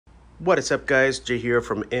What is up, guys? Jay here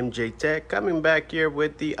from MJTech, coming back here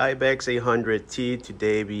with the Ibex 800T.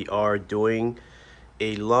 Today we are doing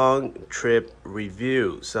a long trip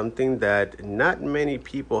review, something that not many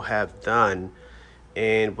people have done.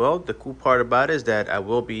 And well, the cool part about it is that I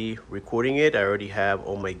will be recording it. I already have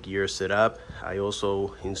all my gear set up. I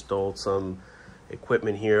also installed some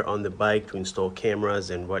equipment here on the bike to install cameras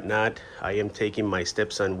and whatnot. I am taking my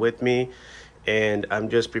stepson with me, and I'm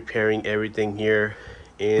just preparing everything here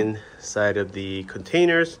inside of the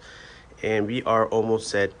containers, and we are almost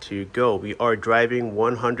set to go. We are driving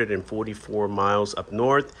 144 miles up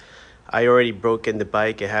north. I already broken the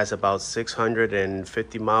bike. It has about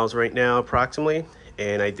 650 miles right now approximately,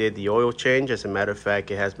 and I did the oil change. As a matter of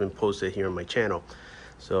fact, it has been posted here on my channel.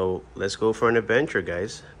 So let's go for an adventure,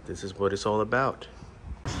 guys. This is what it's all about.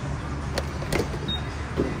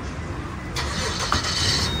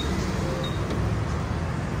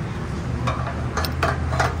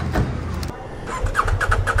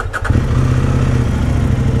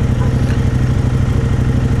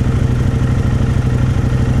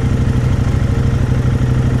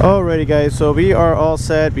 Alrighty, guys, so we are all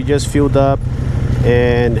set. We just fueled up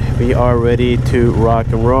and we are ready to rock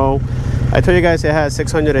and roll. I told you guys it has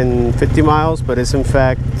 650 miles, but it's in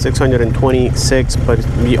fact 626, but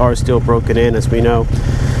we are still broken in, as we know.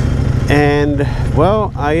 And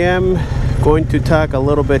well, I am going to talk a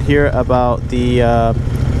little bit here about the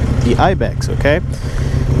Ibex. Okay,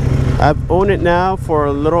 I've owned it now for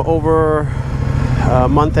a little over a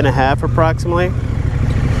month and a half approximately,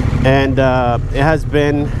 and it has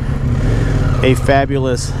been a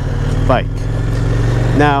fabulous bike.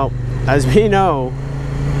 Now, as we know,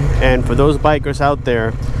 and for those bikers out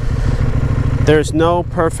there, there's no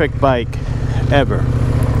perfect bike ever.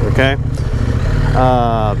 Okay,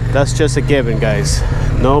 that's just a given, guys.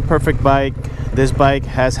 No perfect bike. This bike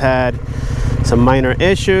has had some minor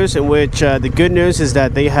issues, in which the good news is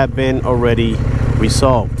that they have been already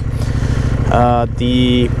resolved.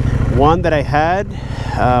 The one that I had,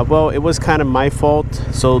 well, it was kind of my fault.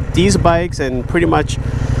 So these bikes, and pretty much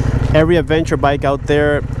every adventure bike out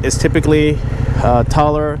there, is typically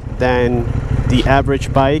taller than the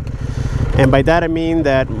average bike. And by that I mean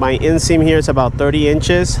that my inseam here is about 30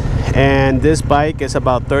 inches, and this bike is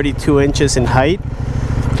about 32 inches in height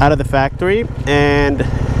out of the factory. And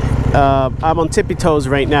I'm on tippy toes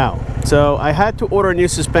right now. So I had to order a new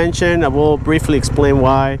suspension. I will briefly explain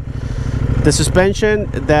why. The suspension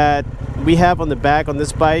that we have on the back on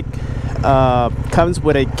this bike comes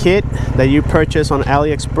with a kit that you purchase on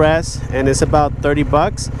AliExpress, and it's about 30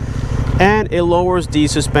 bucks, and it lowers the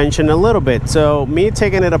suspension a little bit. So me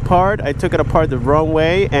taking it apart, I took it apart the wrong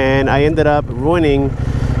way, and I ended up ruining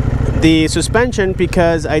the suspension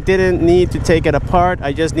because I didn't need to take it apart.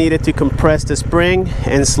 I just needed to compress the spring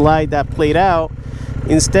and slide that plate out.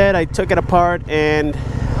 Instead, I took it apart, and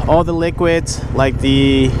all the liquids like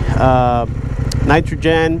the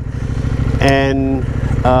nitrogen and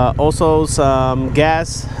also some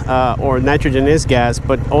gas, or nitrogen is gas,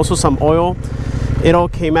 but also some oil, it all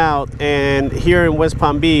came out. And here in West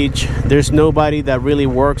Palm Beach, there's nobody that really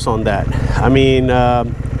works on that. I mean,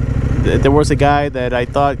 there was a guy that I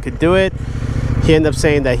thought could do it. He ended up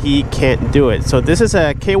saying that he can't do it. So this is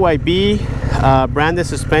a KYB branded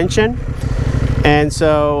suspension, and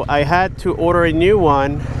so I had to order a new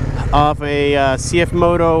one off a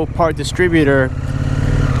CFMOTO part distributor,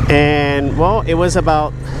 and well, it was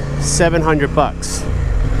about 700 bucks.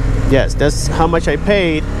 Yes, that's how much I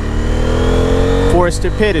paid for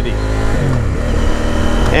stupidity.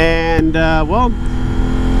 And well,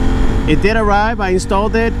 it did arrive. I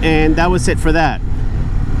installed it, and that was it for that.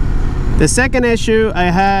 The second issue I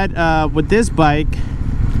had with this bike,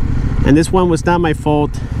 and this one was not my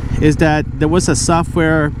fault, is that there was a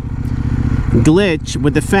software glitch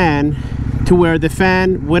with the fan, to where the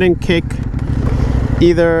fan wouldn't kick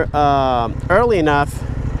either early enough,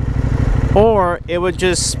 or it would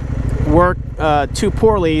just work too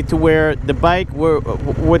poorly, to where the bike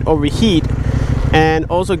would overheat and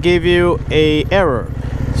also give you a error.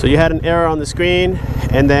 So you had an error on the screen,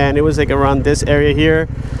 and then it was like around this area here.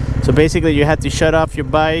 So basically you had to shut off your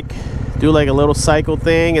bike, do like a little cycle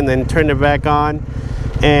thing, and then turn it back on,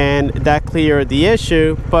 and that cleared the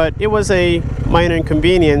issue. But it was a minor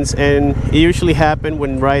inconvenience, and it usually happened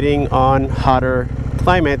when riding on hotter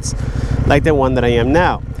climates like the one that I am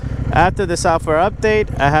now. After the software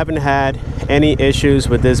update, I haven't had any issues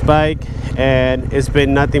with this bike, and it's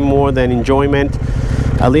been nothing more than enjoyment,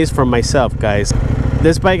 at least for myself, guys.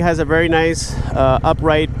 This bike has a very nice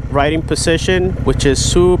upright riding position, which is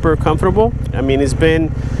super comfortable. I mean, it's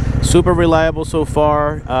been super reliable so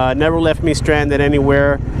far. Never left me stranded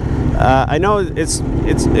anywhere. I know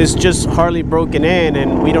it's just hardly broken in,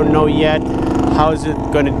 and we don't know yet how is it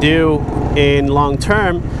going to do in long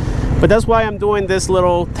term, but that's why I'm doing this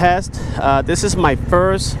little test. This is my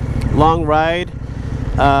first long ride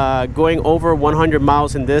going over 100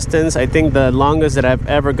 miles in distance. I think the longest that I've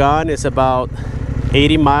ever gone is about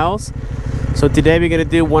 80 miles. So today we're going to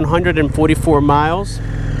do 144 miles,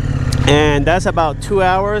 and that's about 2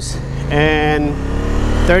 hours and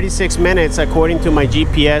 36 minutes according to my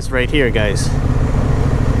GPS right here, guys.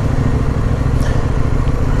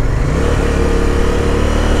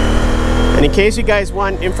 And in case you guys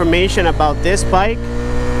want information about this bike,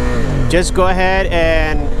 just go ahead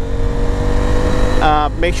and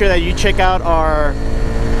make sure that you check out our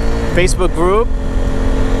Facebook group.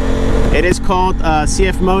 It is called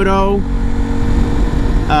CFMOTO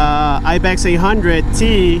Ibex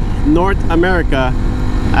 800T North America.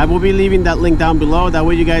 I will be leaving that link down below. That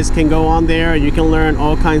way you guys can go on there and you can learn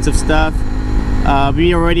all kinds of stuff.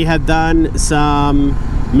 We already have done some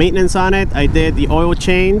maintenance on it. I did the oil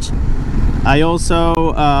change. I also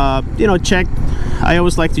you know, checked. I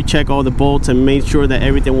always like to check all the bolts and make sure that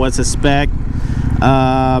everything was a spec.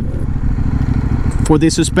 For the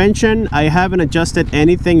suspension, I haven't adjusted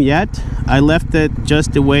anything yet. I left it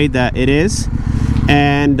just the way that it is,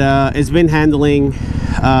 and it's been handling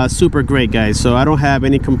super great, guys, so I don't have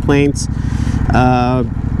any complaints.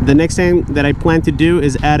 The next thing that I plan to do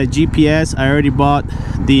is add a GPS. I already bought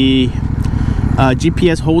the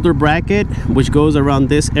GPS holder bracket, which goes around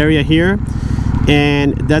this area here,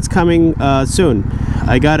 and that's coming soon.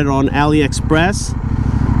 I got it on AliExpress,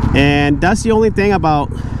 and that's the only thing about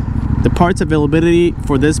the parts availability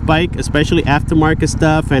for this bike, especially aftermarket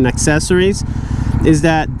stuff and accessories, is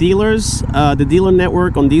that dealers, the dealer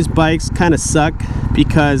network on these bikes kind of suck,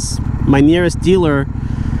 because my nearest dealer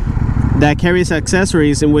that carries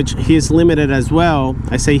accessories, in which he is limited as well.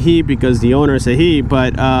 I say he because the owner say he,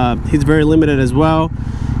 but he's very limited as well,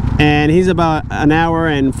 and he's about an hour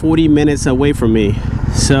and 40 minutes away from me.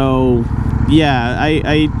 So yeah,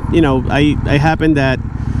 I happen that,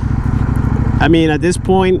 I mean, at this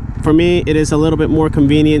point for me it is a little bit more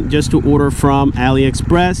convenient just to order from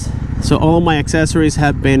AliExpress. So all my accessories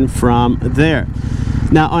have been from there.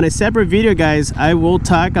 Now on a separate video, guys, I will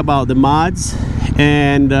talk about the mods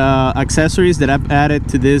and accessories that I've added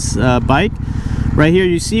to this bike. Right here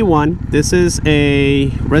you see one. This is a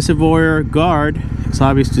reservoir guard. It's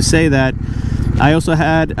obvious to say that. I also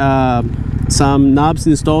had some knobs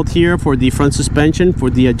installed here for the front suspension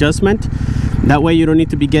for the adjustment. That way you don't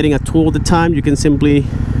need to be getting a tool all the time. You can simply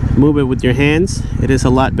move it with your hands. It is a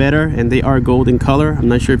lot better, and they are golden color. I'm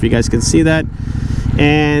not sure if you guys can see that.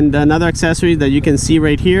 And another accessory that you can see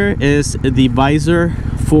right here is the visor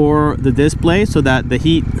for the display, so that the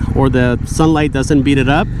heat or the sunlight doesn't beat it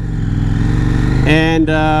up. And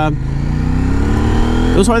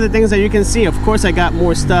those are the things that you can see. Of course I got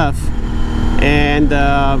more stuff, and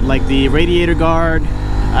like the radiator guard,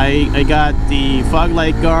 I got the fog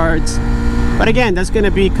light guards, but again, that's going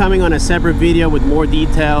to be coming on a separate video with more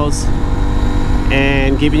details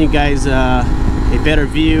and giving you guys a better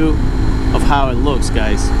view of how it looks,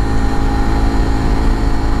 guys.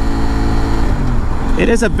 It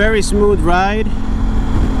is a very smooth ride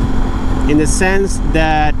in the sense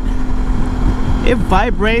that it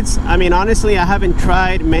vibrates. I mean, honestly, I haven't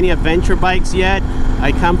tried many adventure bikes yet.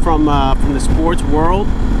 I come from the sports world.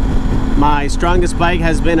 My strongest bike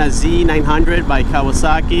has been a Z900 by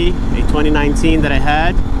Kawasaki, a 2019 that I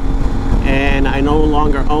had, and I no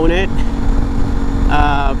longer own it.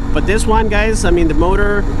 But this one, guys, I mean, the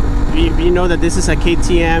motor, you know that this is a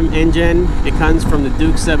KTM engine. It comes from the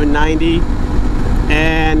Duke 790,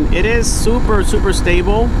 and it is super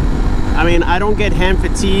stable. I mean, I don't get hand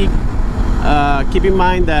fatigue. Keep in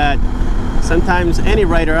mind that sometimes any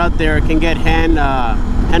rider out there can get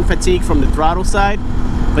hand fatigue from the throttle side,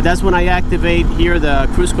 but that's when I activate here the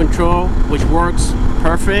cruise control, which works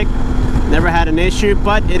perfect. Never had an issue,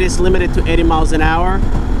 but it is limited to 80 miles an hour,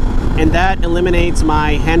 and that eliminates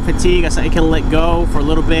my hand fatigue, as I can let go for a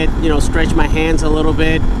little bit, you know, stretch my hands a little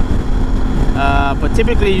bit. But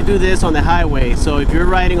typically you do this on the highway, so if you're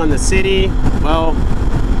riding on the city, well,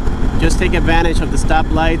 just take advantage of the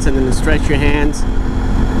stoplights and then stretch your hands.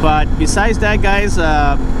 But besides that, guys,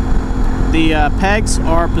 the pegs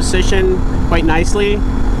are positioned quite nicely.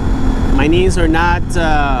 My knees are not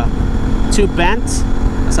too bent,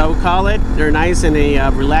 as I would call it. They're nice in a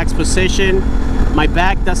relaxed position. My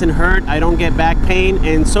back doesn't hurt. I don't get back pain.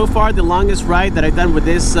 And so far, the longest ride that I've done with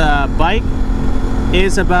this bike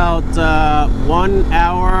is about 1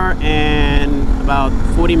 hour and about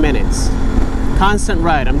 40 minutes. Constant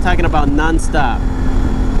ride. I'm talking about non-stop.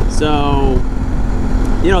 So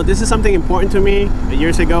You know, this is something important to me.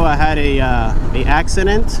 Years ago, I had a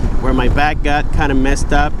accident where my back got kind of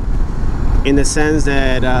messed up, in the sense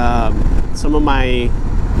that some of my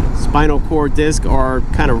spinal cord discs are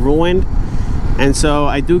kind of ruined, and so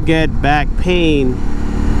I do get back pain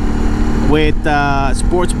with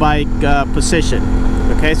sports bike position.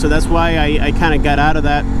 Okay, so that's why I kind of got out of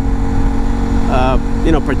that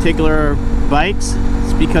you know, particular bikes.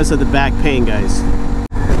 It's because of the back pain, guys.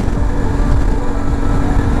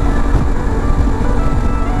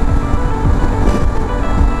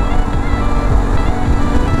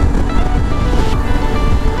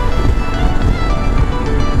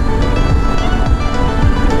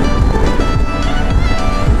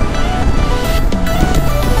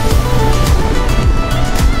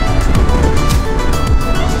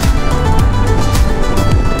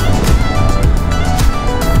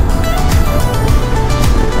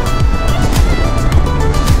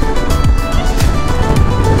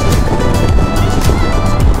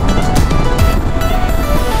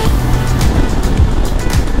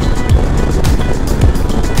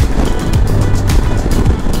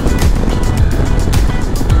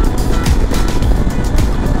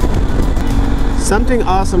 Something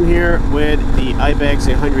awesome here with the Ibex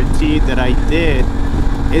 800T that I did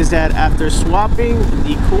is that after swapping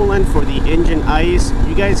the coolant for the engine ice,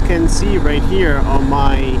 you guys can see right here on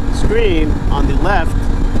my screen on the left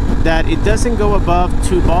that it doesn't go above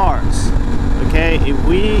 2 bars. Okay, if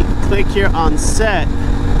we click here on set,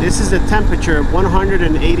 this is the temperature,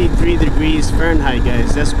 183 degrees Fahrenheit,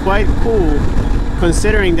 guys. That's quite cool,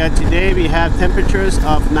 considering that today we have temperatures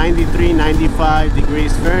of 93, 95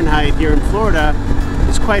 degrees Fahrenheit here in Florida.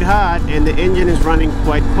 It's quite hot and the engine is running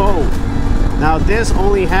quite cold. Now this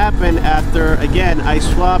only happened after, again, I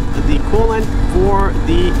swapped the coolant for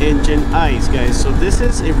the engine ice, guys. So this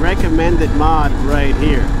is a recommended mod right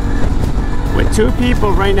here. With 2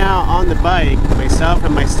 people right now on the bike, myself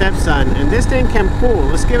and my stepson, and this thing can pull.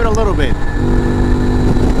 Let's give it a little bit.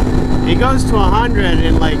 It goes to 100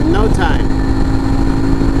 in like no time.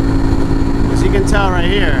 As you can tell right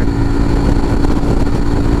here,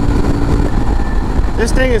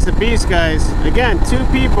 this thing is a beast, guys. Again, 2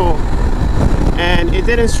 people, and it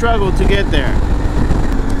didn't struggle to get there.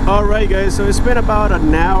 Alright guys, so it's been about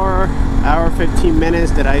an hour 15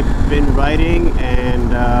 minutes that I've been riding,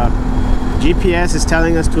 and GPS is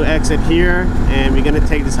telling us to exit here, and we're gonna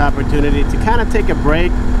take this opportunity to kind of take a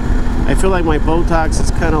break. I feel like my Botox is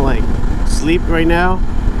kind of like asleep right now.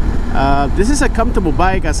 This is a comfortable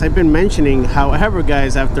bike, as I've been mentioning. However,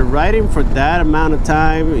 guys, after riding for that amount of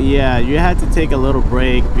time, yeah, you had to take a little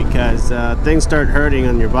break because things start hurting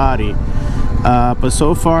on your body. But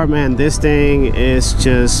so far, man, this thing is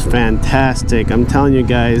just fantastic. I'm telling you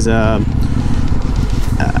guys, I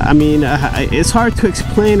mean, it's hard to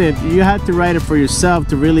explain it. You have to ride it for yourself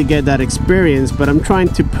to really get that experience, but I'm trying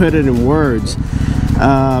to put it in words.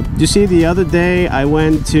 You see, the other day I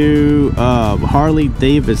went to Harley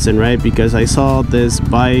Davidson, right, because I saw this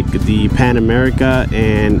bike, the Pan America,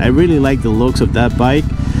 and I really like the looks of that bike.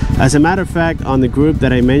 As a matter of fact, on the group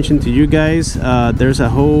that I mentioned to you guys, there's a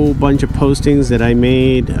whole bunch of postings that I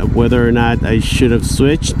made whether or not I should have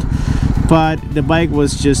switched, but the bike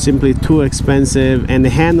was just simply too expensive, and the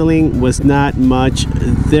handling was not much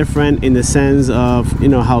different in the sense of, you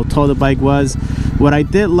know, how tall the bike was. What I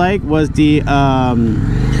did like was the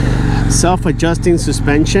self-adjusting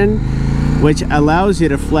suspension, which allows you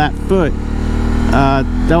to flat foot.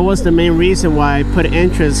 That was the main reason why I put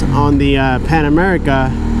interest on the Pan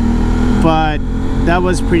America, but that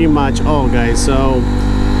was pretty much all, guys. So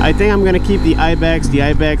I think I'm gonna keep the Ibex. The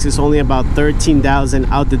Ibex is only about 13,000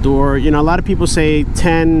 out the door. You know, a lot of people say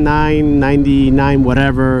 10,999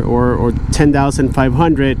 whatever, or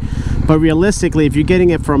 10,500, but realistically, if you're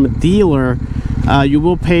getting it from a dealer, you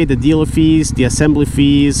will pay the dealer fees, the assembly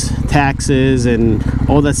fees, taxes, and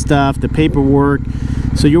all that stuff, the paperwork.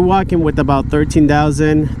 So you're walking with about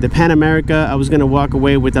 13,000. The Pan America, I was gonna walk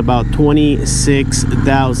away with about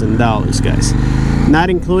 $26,000, guys. Not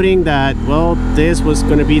including that, well, this was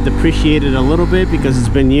gonna be depreciated a little bit because it's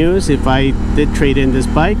been used if I did trade in this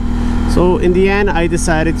bike. So in the end, I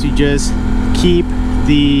decided to just keep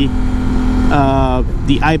the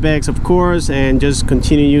Ibex, of course, and just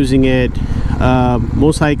continue using it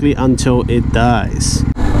most likely until it dies.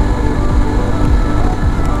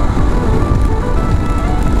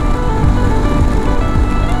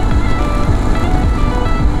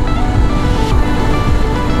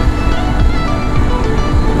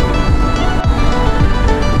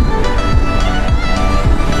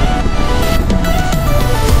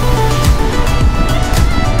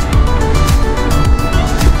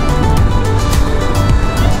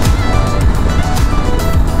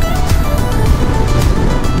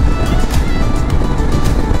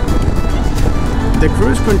 The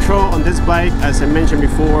cruise control on this bike, as I mentioned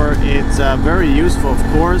before, it's very useful,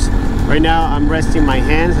 of course. Right now I'm resting my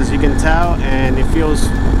hands, as you can tell, and it feels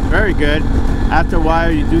very good. After a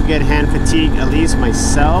while you do get hand fatigue, at least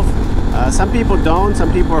myself. Some people don't.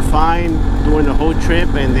 Some people are fine during the whole trip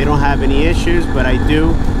and they don't have any issues, but I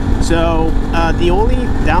do. So the only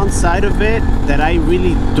downside of it that I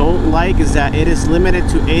really don't like is that it is limited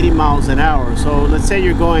to 80 miles an hour. So let's say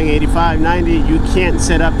you're going 85, 90, you can't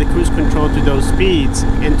set up the cruise control to those speeds.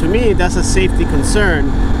 And to me, that's a safety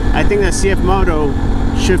concern. I think that CFMOTO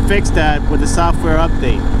should fix that with the software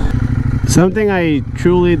update. Something I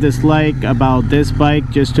truly dislike about this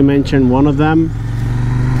bike, just to mention one of them,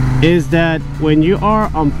 is that when you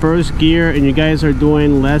are on first gear and you guys are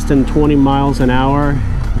doing less than 20 miles an hour,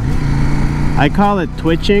 I call it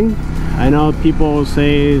twitching. I know people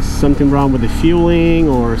say something wrong with the fueling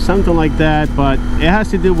or something like that, but it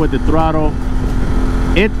has to do with the throttle.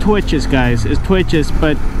 It twitches, guys, it twitches.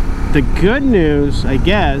 But the good news, I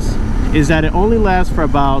guess, is that it only lasts for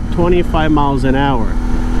about 25 miles an hour.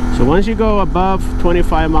 So once you go above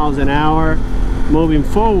 25 miles an hour, moving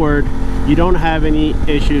forward, you don't have any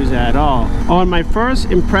issues at all. On my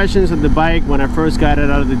first impressions of the bike, when I first got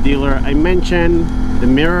it out of the dealer, I mentioned the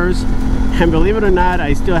mirrors, and believe it or not,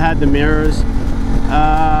 I still had the mirrors.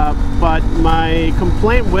 But my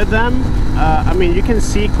complaint with them, I mean, you can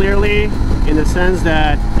see clearly in the sense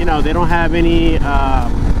that, you know, they don't have any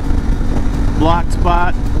block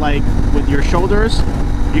spot like with your shoulders.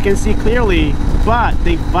 You can see clearly, but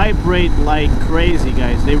they vibrate like crazy,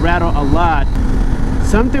 guys. They rattle a lot.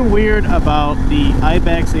 Something weird about the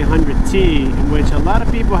Ibex 800T, which a lot of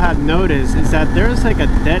people have noticed, is that there's like a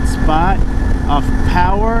dead spot of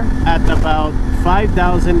power at about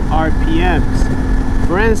 5,000 RPMs.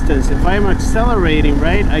 For instance, if I'm accelerating,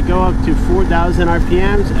 right, I go up to 4,000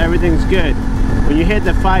 RPMs, everything's good. When you hit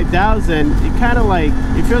the 5,000, it kind of like,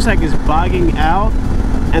 it feels like it's bogging out,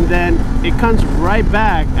 and then it comes right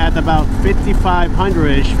back at about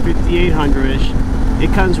 5,500-ish, 5,800-ish.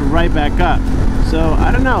 It comes right back up. So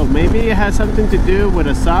I don't know, maybe it has something to do with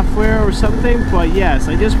a software or something, but yes,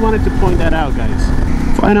 I just wanted to point that out, guys.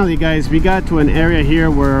 Finally, guys, we got to an area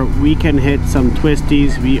here where we can hit some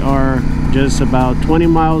twisties. We are just about 20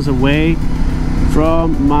 miles away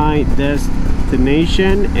from my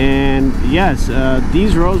destination, and yes,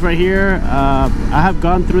 these roads right here, I have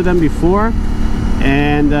gone through them before,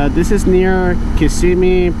 and this is near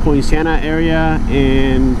Kissimmee, Poinciana area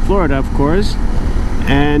in Florida, of course.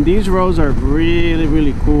 And these roads are really,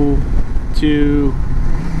 really cool to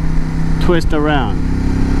twist around.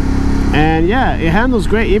 And yeah, it handles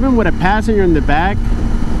great. Even with a passenger in the back,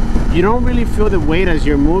 you don't really feel the weight as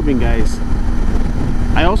you're moving, guys.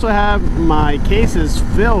 I also have my cases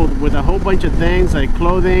filled with a whole bunch of things like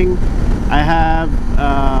clothing. I have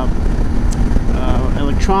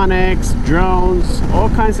electronics, drones, all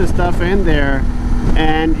kinds of stuff in there,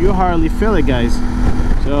 and you hardly feel it, guys.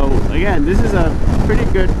 So again, this is a pretty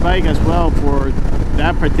good bike as well for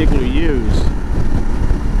that particular use.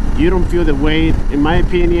 You don't feel the weight. In my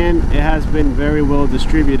opinion, it has been very well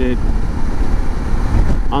distributed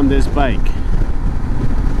on this bike.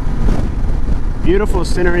 Beautiful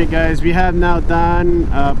scenery, guys. We have now done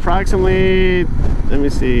approximately, let me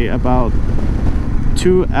see, about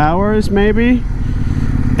 2 hours maybe,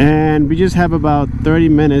 and we just have about 30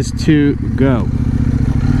 minutes to go.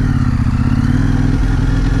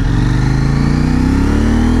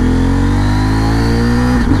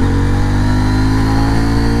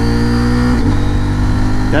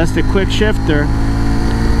 That's the quick shifter.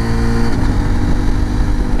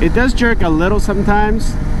 It does jerk a little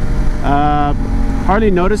sometimes, hardly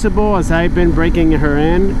noticeable as I've been breaking her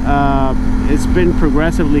in. It's been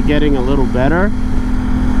progressively getting a little better,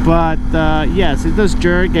 but yes, it does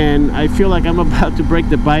jerk, and I feel like I'm about to break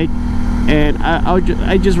the bike, and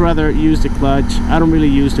I just rather use the clutch. I don't really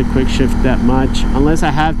use the quick shift that much unless I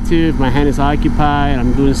have to. If my hand is occupied,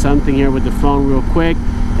 I'm doing something here with the phone real quick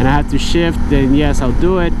and I have to shift, then yes, I'll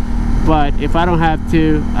do it. But if I don't have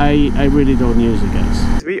to, I really don't use it,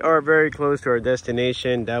 guys. We are very close to our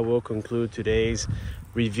destination. That will conclude today's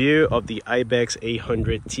review of the Ibex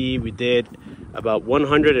 800T. We did about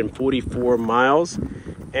 144 miles,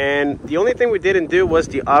 and the only thing we didn't do was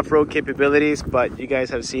the off-road capabilities, but you guys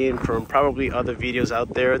have seen from probably other videos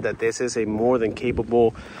out there that this is a more than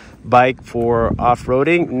capable bike for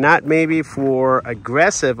off-roading. Not maybe for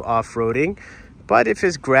aggressive off-roading, but if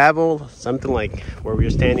it's gravel, something like where we're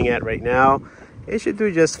standing at right now, it should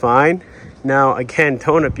do just fine. Now again,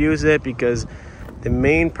 don't abuse it, because the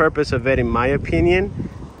main purpose of it, in my opinion,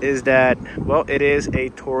 is that, well, it is a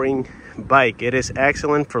touring bike. It is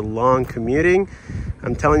excellent for long commuting.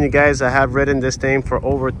 I'm telling you guys, I have ridden this thing for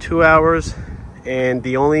over 2 hours, and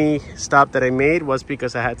the only stop that I made was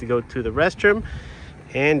because I had to go to the restroom,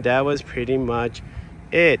 and that was pretty much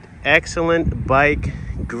it. Excellent bike,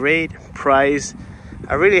 great price.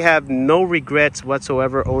 I really have no regrets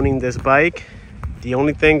whatsoever owning this bike. The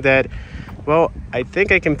only thing that, well, I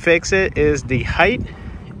think I can fix it is the height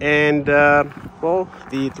and well,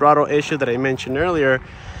 the throttle issue that I mentioned earlier.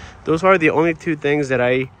 Those are the only two things that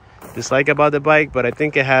I dislike about the bike, but I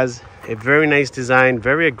think it has a very nice design,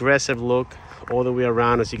 very aggressive look all the way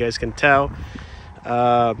around, as you guys can tell.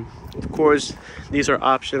 Of course, these are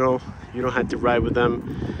optional. You don't have to ride with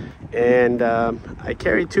them. And I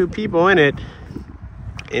carried 2 people in it,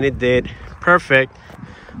 and it did perfect.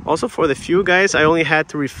 Also, for the fuel, guys, I only had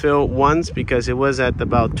to refill once because it was at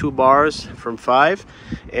about 2 bars from 5,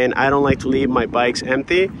 and I don't like to leave my bikes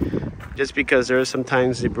empty just because there is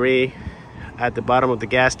sometimes debris at the bottom of the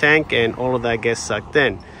gas tank and all of that gets sucked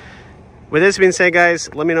in. With this being said,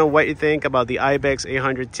 guys, let me know what you think about the Ibex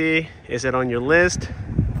 800T. Is it on your list?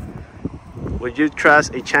 Would you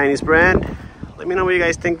trust a Chinese brand? Let me know what you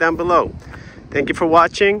guys think down below. Thank you for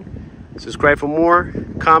watching. Subscribe for more,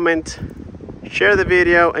 comment, share the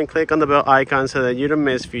video, and click on the bell icon so that you don't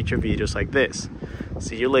miss future videos like this.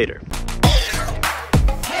 See you later.